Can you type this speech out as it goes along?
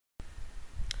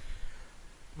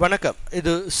வணக்கம்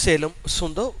இது Salem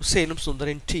Sundar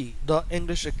சேலம்சுந்தரின் D The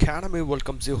English Academy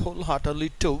welcomes you wholeheartedly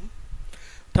to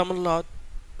Tamilnadu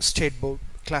State Board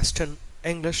Class 10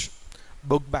 English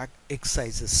Book Bag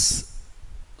Exercises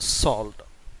solved.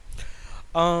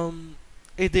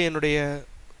 இது என்னுடைய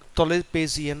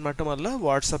தொலைபேசி எண் மட்டுமல்ல,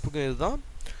 வாட்ஸ்அப்புக்கும் இதுதான்.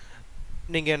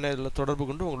 நீங்கள் என்ன இதில் தொடர்பு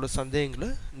கொண்டு உங்களோட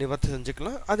சந்தேகங்களை நிவர்த்தி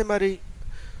செஞ்சுக்கலாம். அதே மாதிரி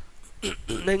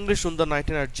இங்கிலீஷ் சுந்தர்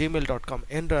 19@gmail.com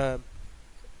என்ற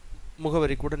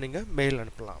முகவரி கூட நீங்கள் மெயில்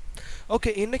அனுப்பலாம். ஓகே,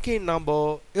 இன்றைக்கி நம்ம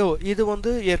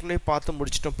இது ஏற்கனவே பார்த்து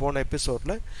முடிச்சிட்டோம் போன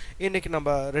எபிசோடில். இன்றைக்கி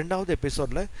நம்ம ரெண்டாவது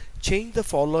எபிசோடில் change the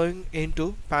following into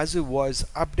passive voice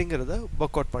அப்படிங்கிறத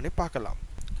ஒர்க் அவுட் பண்ணி பார்க்கலாம்.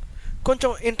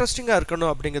 கொஞ்சம் இன்ட்ரெஸ்டிங்காக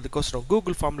இருக்கணும் அப்படிங்கிறதுக்கோசரம்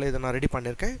கூகுள் ஃபார்மில் இதை நான் ரெடி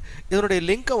பண்ணியிருக்கேன். இதனுடைய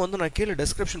லிங்க்கை நான் கீழே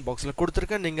டிஸ்கிரிப்ஷன் பாக்ஸில்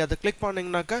கொடுத்துருக்கேன். நீங்கள் அதை கிளிக்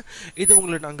பண்ணிங்கனாக்கா இது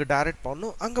உங்களுக்கு அங்கே டைரக்ட்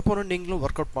பண்ணணும். அங்கே போனால் நீங்களும்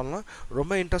ஒர்க் அவுட் பண்ணலாம்.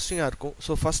 ரொம்ப இன்ட்ரெஸ்டிங்காக இருக்கும்.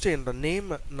 ஸோ ஃபஸ்ட்டு என்னோட நேம்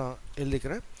நான்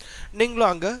எழுதிக்கிறேன்.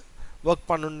 நீங்களும் அங்கே ஒர்க்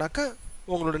பண்ணணுன்னாக்கா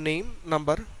உங்களோட நேம்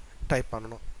நம்பர் டைப்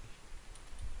பண்ணணும்.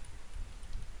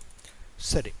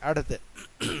 சரி, அடுத்து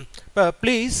இப்போ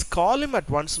please call him at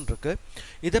once இருக்கு.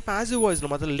 இதை பாசிவ்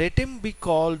வாய்ஸில் முதல்ல let him be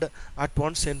called at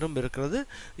once என்றும் இருக்கிறது.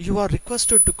 you are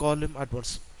requested to call him at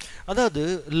once. அதாவது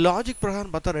லாஜிக்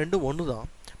பிரகாரம் பார்த்தா ரெண்டும் ஒன்று தான்.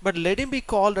 But let him be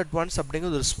called at once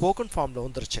அப்படிங்கிறது ஒரு ஸ்போக்கன் ஃபார்மில்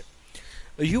வந்துருச்சு.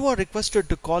 you are requested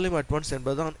to call him at once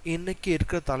என்பதுதான் இன்னைக்கு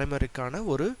இருக்கிற தலைமுறைக்கான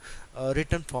ஒரு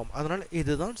ரிட்டன் ஃபார்ம். அதனால்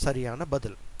இதுதான் சரியான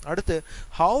பதில். அடுத்து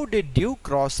how did you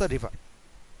cross the river?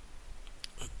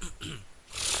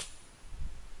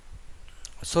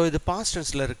 So இது பாஸ்ட்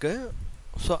டென்ஸில் இருக்கு.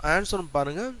 ஸோ ஆன்சரும்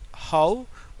பாருங்க, how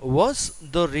was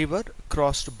the river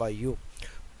crossed by you?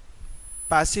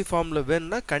 Passive ஃபார்மில்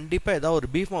வேணும்னா கண்டிப்பாக ஏதாவது ஒரு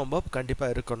பி ஃபார்ம் பப்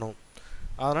கண்டிப்பாக இருக்கணும்.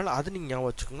 அதனால் அது நீங்கள் ஞாபகம்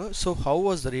வச்சுக்கோங்க. So how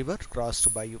was the river crossed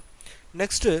by you?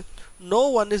 Next, no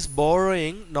one is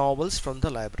borrowing novels from the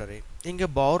library. இங்கே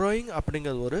borrowing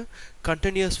அப்படிங்கிறது ஒரு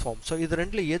continuous form. ஸோ இது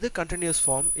ரெண்டில் எது continuous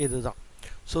form? இதுதான்.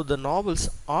 So the novels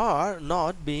are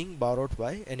not being borrowed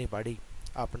by anybody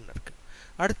அப்படின்னு இருக்கு.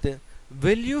 அடுத்து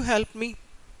will you help me?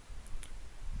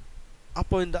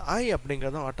 அப்போ இந்த ஐ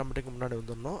அப்படிங்கிறது ஆட்டோமேட்டிக்காக முன்னாடி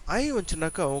வந்துடணும். ஐ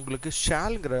வந்துச்சுனாக்கா உங்களுக்கு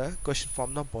ஷால்ங்கிற கொஷின்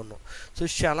ஃபார்ம் தான் போடணும். So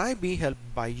shall I P help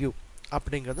by you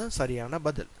அப்படிங்கிறது சரியான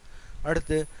பதில்.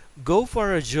 அடுத்து go for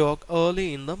a jog early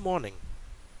in the morning.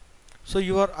 So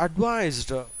you are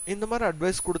advised. இந்த மாதிரி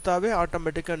அட்வைஸ் கொடுத்தாவே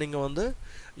ஆட்டோமேட்டிக்காக நீங்கள்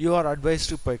you are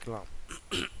advised போய்க்கலாம்.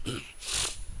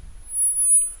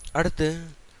 அடுத்து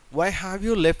why have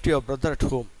you left your brother at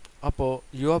home?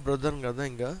 அப்போது your brotherங்கிறத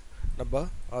இங்கே நம்ம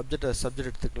ஆப்ஜெக்ட்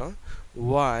சப்ஜெக்ட் எடுத்துக்கலாம்.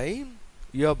 why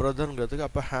your brotherங்கிறதுக்கு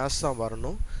அப்போ has தான்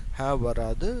வரணும், have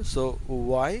வராது. So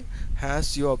why has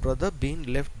your brother been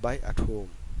left by at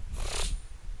home?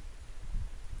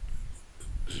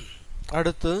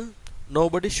 அடுத்து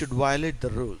nobody should violate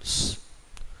the rules.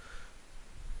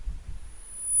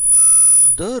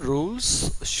 The rules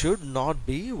should not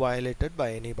be violated by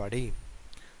anybody.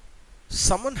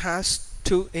 Someone has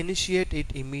to initiate it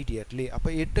immediately.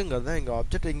 அப்போ இட்டுங்கிறத எங்கள்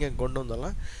object இங்கே கொண்டு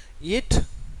வந்தாலும் it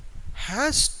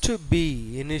has to be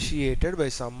initiated by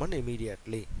someone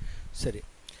immediately. சரி,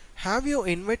 have you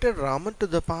invited Raman to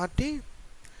the party?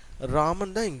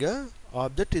 Raman தான் இங்கே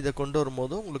object. இதை கொண்டு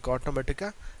வரும்போது உங்களுக்கு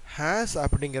ஆட்டோமேட்டிக்காக has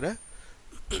அப்படிங்கிற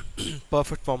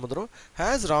பர்ஃபெக்ட் ஃபார்ம் வந்துடும்.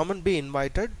 has Raman be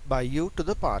invited by you to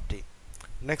the party?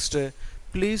 Next,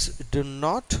 please do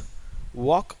not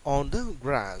walk on the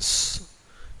grass.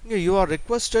 இங்கே you are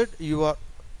requested, you are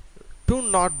to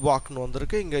not walkனு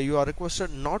வந்திருக்கு. இங்கே you are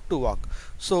requested not to walk.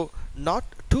 So not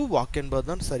to walk என்பது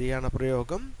தான் சரியான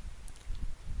பிரயோகம்.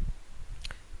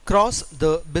 cross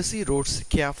the busy roads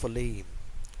carefully.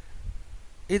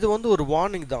 இது ஒரு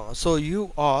warning தான். So you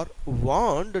are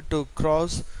warned to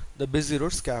cross the busy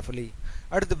roads carefully.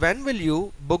 அடுத்து when will you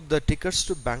book the tickets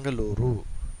to Bengaluru?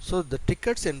 So the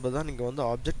tickets என்பதுதான் நீங்கள்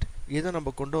ஆப்ஜெக்ட். இதை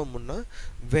நம்ம கொண்டு வந்தோம்னா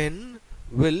when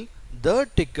will the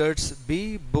tickets be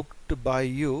booked by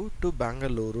you to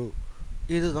Bengaluru?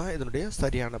 இதுதான் இதனுடைய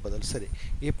சரியான பதில். சரி,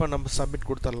 இப்போ நம்ம சப்மிட்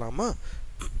கொடுத்துடலாமா?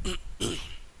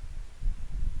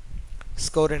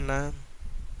 ஸ்கோர் என்ன?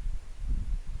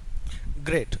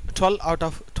 கிரேட், 12 out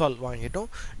of 12 வாங்கிட்டோம்.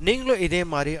 நீங்களும் இதே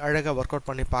மாதிரி அழகாக ஒர்க் அவுட்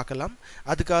பண்ணி பார்க்கலாம்.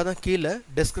 அதுக்காக தான் கீழே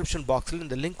டிஸ்கிரிப்ஷன் பாக்ஸில்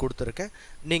இந்த லிங்க் கொடுத்துருக்கேன்.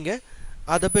 நீங்கள்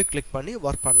அதை போய் கிளிக் பண்ணி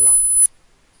ஒர்க் பண்ணலாம்.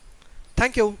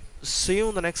 Thank you. see you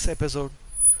in the next episode.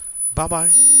 bye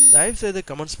bye. தயவு செய்து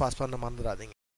கமெண்ட்ஸ் பாஸ் பண்ண மறந்துடாதீங்க.